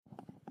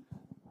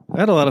I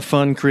had a lot of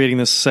fun creating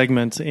this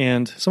segment,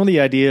 and some of the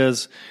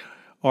ideas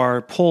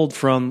are pulled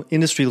from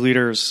industry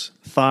leaders,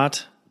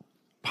 thought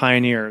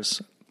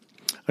pioneers.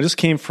 I just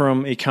came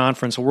from a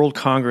conference, a World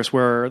Congress,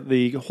 where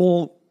the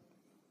whole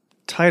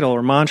title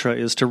or mantra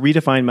is to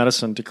redefine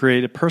medicine, to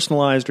create a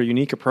personalized or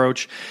unique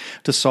approach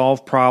to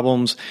solve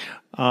problems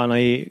on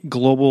a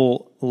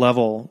global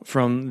level,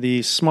 from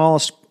the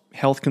smallest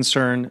health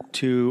concern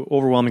to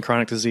overwhelming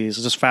chronic disease.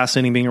 It's just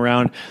fascinating being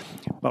around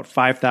about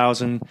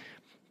 5,000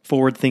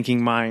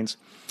 forward-thinking minds.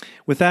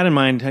 With that in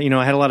mind,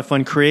 I had a lot of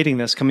fun creating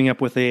this, coming up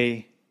with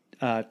a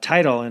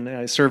title, and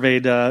I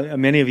surveyed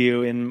many of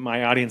you in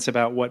my audience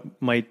about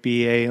what might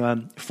be a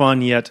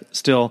fun yet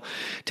still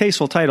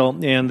tasteful title,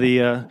 and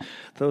the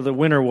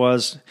winner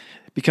was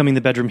Becoming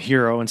the Bedroom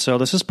Hero. And so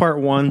this is part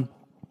one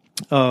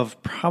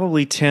of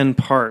probably 10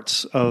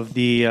 parts of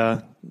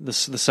the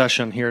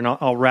session here, and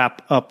I'll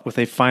wrap up with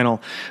a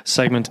final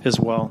segment as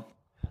well.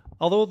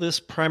 Although this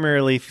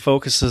primarily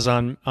focuses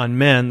on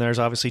men, there's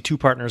obviously two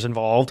partners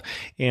involved,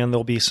 and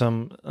there'll be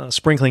some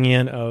sprinkling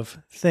in of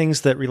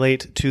things that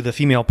relate to the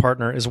female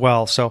partner as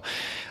well. So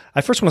I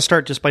first want to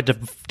start just by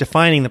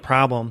defining the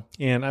problem,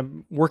 and I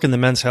work in the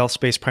men's health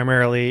space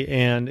primarily,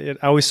 and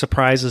it always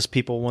surprises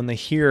people when they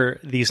hear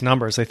these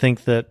numbers. They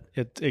think that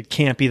it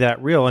can't be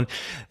that real, and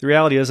the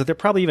reality is that they're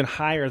probably even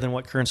higher than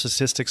what current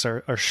statistics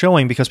are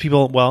showing, because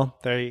people,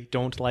 they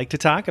don't like to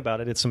talk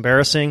about it. It's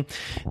embarrassing.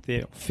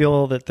 They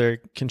feel that they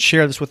can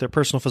share this with their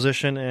personal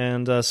physician,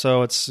 and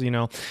so it's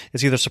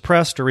either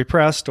suppressed or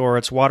repressed, or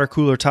it's water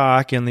cooler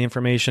talk, and the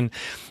information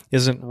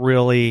isn't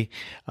really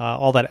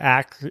all that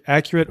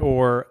accurate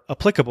or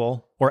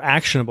applicable or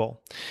actionable.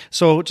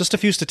 So just a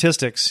few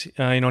statistics.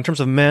 In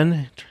terms of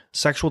men,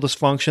 sexual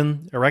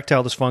dysfunction,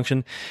 erectile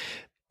dysfunction,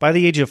 by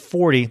the age of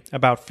 40,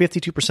 about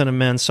 52% of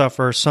men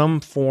suffer some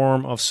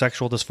form of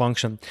sexual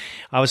dysfunction.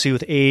 Obviously,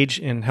 with age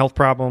and health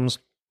problems,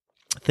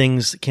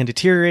 things can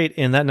deteriorate,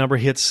 and that number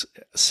hits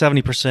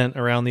 70%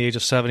 around the age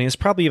of 70. It's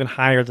probably even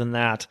higher than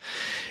that.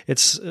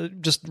 It's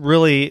just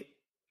really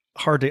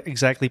hard to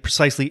exactly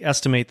precisely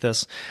estimate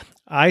this.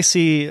 I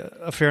see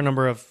a fair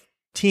number of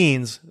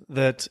teens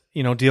that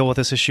deal with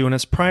this issue, and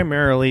it's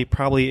primarily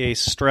probably a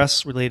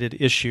stress-related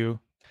issue.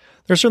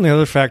 There are certainly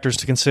other factors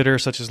to consider,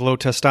 such as low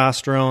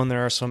testosterone.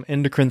 There are some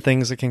endocrine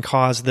things that can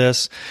cause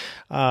this,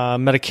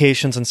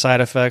 medications and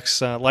side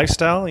effects,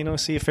 lifestyle. I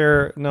see a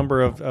fair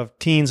number of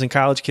teens and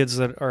college kids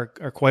that are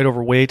quite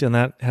overweight, and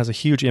that has a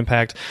huge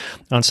impact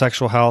on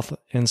sexual health.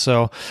 And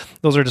so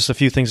those are just a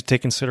few things to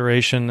take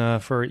consideration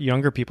for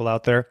younger people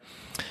out there.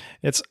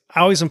 It's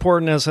always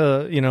important as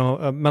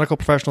a medical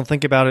professional to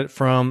think about it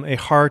from a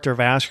heart or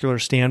vascular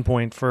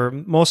standpoint. For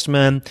most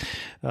men,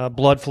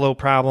 blood flow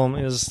problem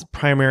is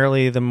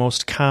primarily the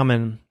most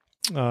common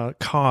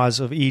cause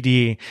of ED.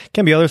 It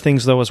can be other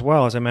things though as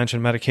well. As I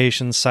mentioned,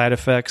 medications, side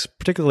effects,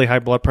 particularly high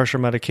blood pressure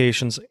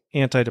medications,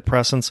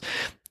 antidepressants.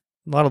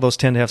 A lot of those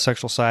tend to have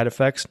sexual side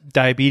effects.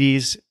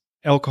 Diabetes,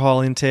 alcohol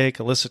intake,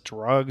 illicit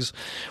drugs,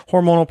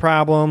 hormonal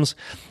problems,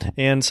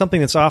 and something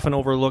that's often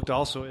overlooked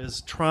also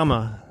is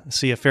trauma. I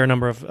see a fair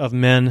number of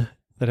men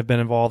that have been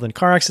involved in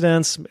car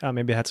accidents,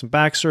 maybe had some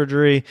back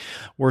surgery,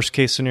 worst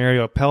case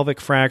scenario, a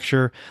pelvic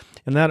fracture,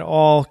 and that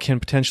all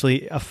can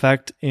potentially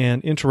affect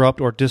and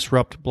interrupt or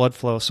disrupt blood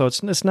flow. So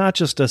it's not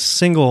just a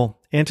single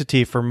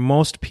entity for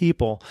most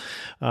people,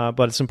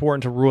 but it's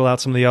important to rule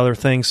out some of the other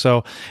things.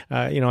 So,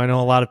 I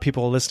know a lot of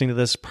people listening to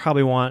this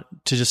probably want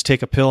to just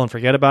take a pill and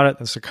forget about it.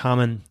 That's a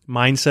common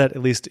mindset,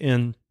 at least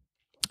in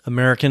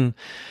American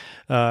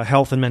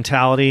health and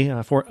mentality.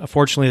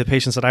 Fortunately, the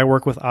patients that I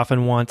work with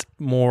often want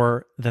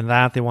more than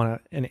that. They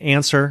want an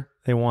answer.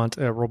 They want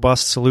a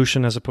robust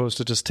solution as opposed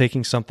to just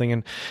taking something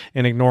and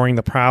ignoring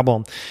the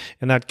problem.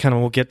 And that kind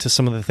of will get to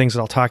some of the things that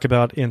I'll talk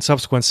about in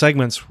subsequent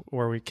segments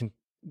where we can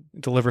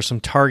deliver some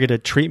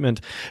targeted treatment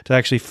to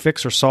actually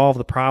fix or solve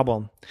the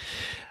problem.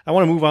 I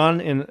want to move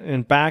on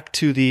and back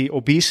to the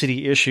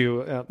obesity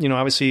issue.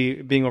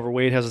 Obviously being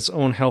overweight has its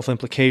own health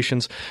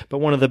implications, but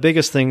one of the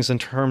biggest things in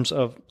terms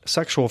of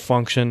sexual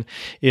function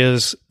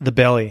is the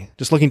belly.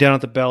 Just looking down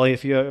at the belly,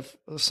 if you have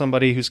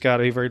somebody who's got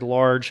a very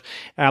large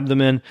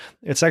abdomen,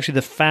 it's actually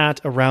the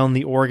fat around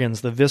the organs,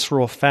 the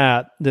visceral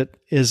fat that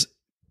is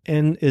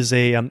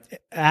a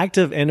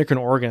active endocrine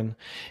organ.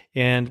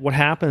 And what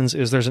happens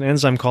is there's an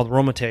enzyme called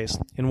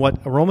aromatase. And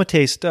what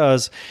aromatase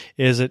does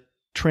is it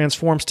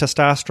transforms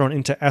testosterone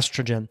into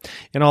estrogen.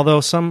 And although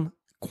some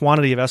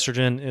quantity of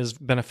estrogen is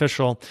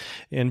beneficial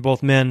in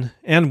both men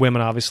and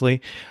women,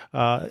 obviously,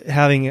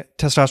 having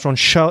testosterone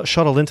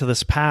shuttled into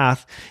this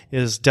path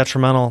is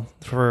detrimental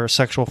for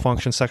sexual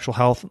function, sexual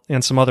health,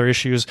 and some other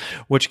issues,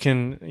 which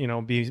can,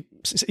 be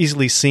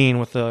easily seen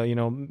with,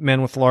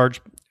 men with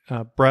large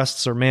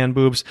breasts or man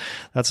boobs.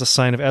 That's a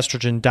sign of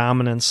estrogen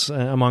dominance,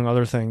 among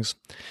other things.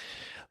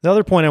 The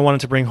other point I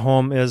wanted to bring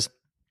home is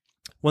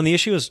when the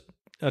issue is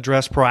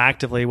addressed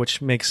proactively,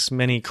 which makes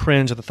many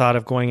cringe at the thought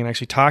of going and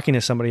actually talking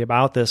to somebody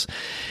about this,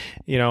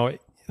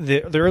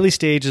 the early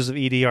stages of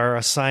ED are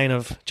a sign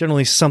of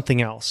generally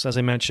something else. As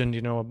I mentioned,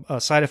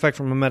 a side effect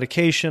from a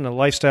medication, a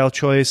lifestyle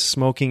choice,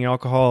 smoking,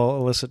 alcohol,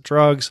 illicit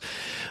drugs,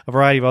 a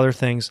variety of other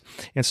things.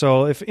 And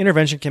so if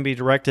intervention can be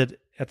directed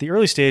at the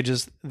early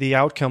stages, the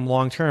outcome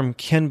long-term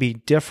can be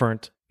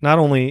different, not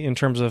only in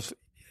terms of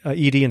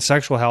ED and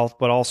sexual health,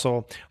 but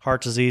also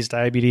heart disease,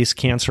 diabetes,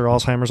 cancer,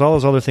 Alzheimer's, all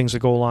those other things that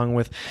go along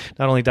with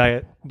not only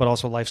diet, but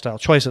also lifestyle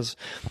choices.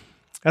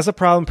 As the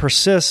problem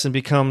persists and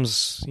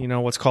becomes,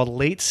 what's called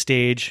late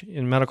stage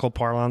in medical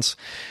parlance,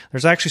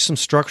 there's actually some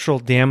structural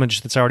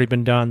damage that's already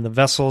been done. The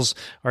vessels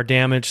are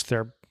damaged.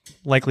 They're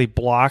likely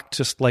blocked,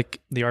 just like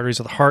the arteries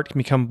of the heart can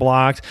become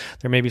blocked.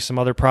 There may be some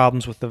other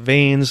problems with the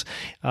veins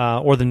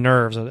or the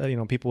nerves.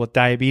 People with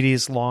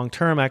diabetes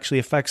long-term actually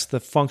affects the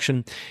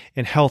function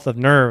and health of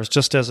nerves,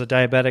 just as a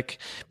diabetic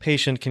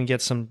patient can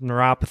get some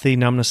neuropathy,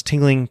 numbness,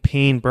 tingling,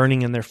 pain,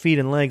 burning in their feet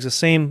and legs. The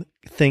same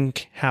thing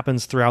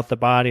happens throughout the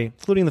body,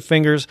 including the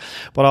fingers,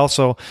 but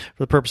also,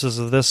 for the purposes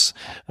of this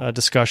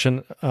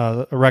discussion,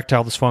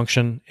 erectile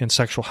dysfunction and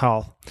sexual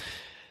health.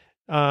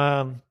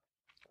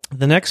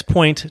 The next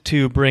point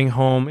to bring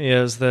home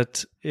is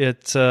that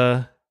there's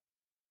a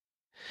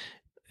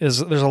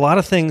lot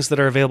of things that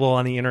are available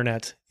on the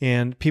internet,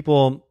 and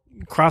people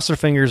cross their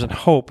fingers and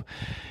hope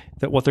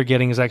that what they're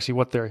getting is actually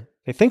what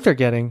they think they're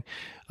getting.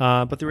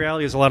 But the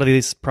reality is a lot of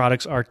these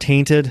products are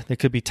tainted. They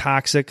could be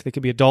toxic. They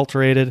could be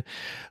adulterated.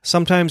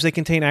 Sometimes they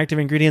contain active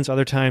ingredients.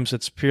 Other times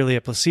it's purely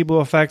a placebo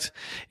effect.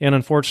 And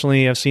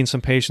unfortunately, I've seen some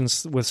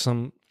patients with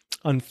some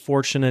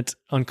unfortunate,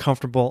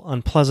 uncomfortable,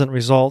 unpleasant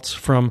results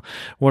from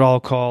what I'll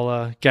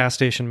call gas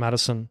station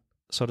medicine,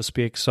 so to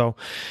speak. So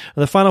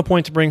the final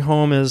point to bring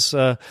home is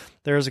there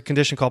is a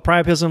condition called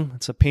priapism.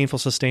 It's a painful,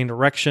 sustained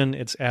erection.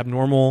 It's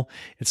abnormal.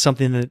 It's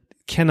something that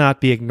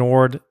cannot be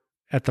ignored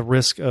at the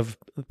risk of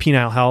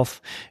penile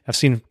health. I've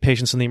seen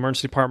patients in the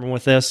emergency department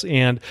with this,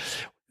 and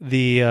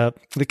the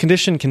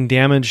condition can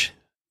damage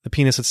the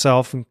penis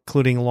itself,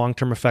 including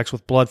long-term effects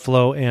with blood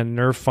flow and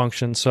nerve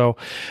function. So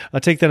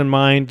take that in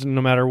mind. No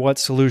matter what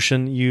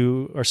solution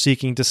you are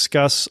seeking,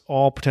 discuss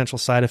all potential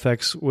side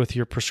effects with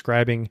your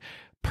prescribing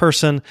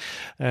person.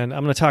 And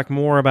I'm going to talk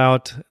more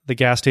about the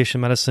gas station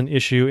medicine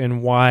issue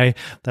and why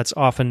that's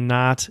often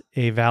not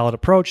a valid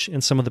approach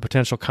and some of the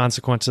potential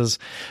consequences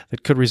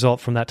that could result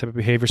from that type of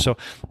behavior. So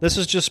this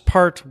is just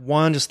part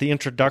one, just the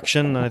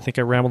introduction. I think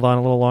I rambled on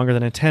a little longer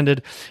than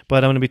intended,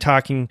 but I'm going to be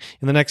talking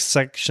in the next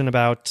section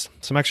about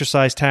some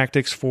exercise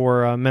tactics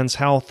for men's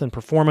health and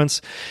performance,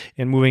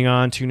 and moving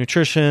on to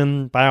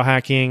nutrition,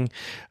 biohacking,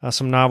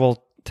 some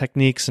novel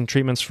techniques and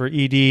treatments for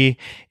ED,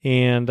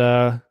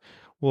 and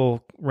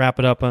we'll wrap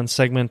it up on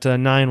segment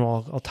 9.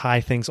 I'll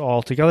tie things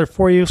all together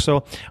for you. So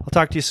I'll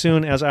talk to you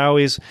soon. As I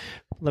always,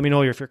 let me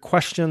know your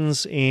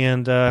questions,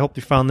 and I hope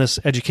you found this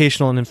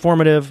educational and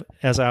informative.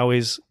 As I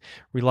always,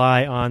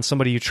 rely on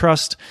somebody you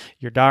trust,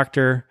 your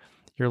doctor,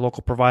 your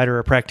local provider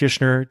or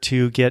practitioner,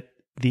 to get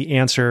the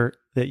answer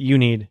that you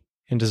need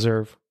and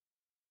deserve.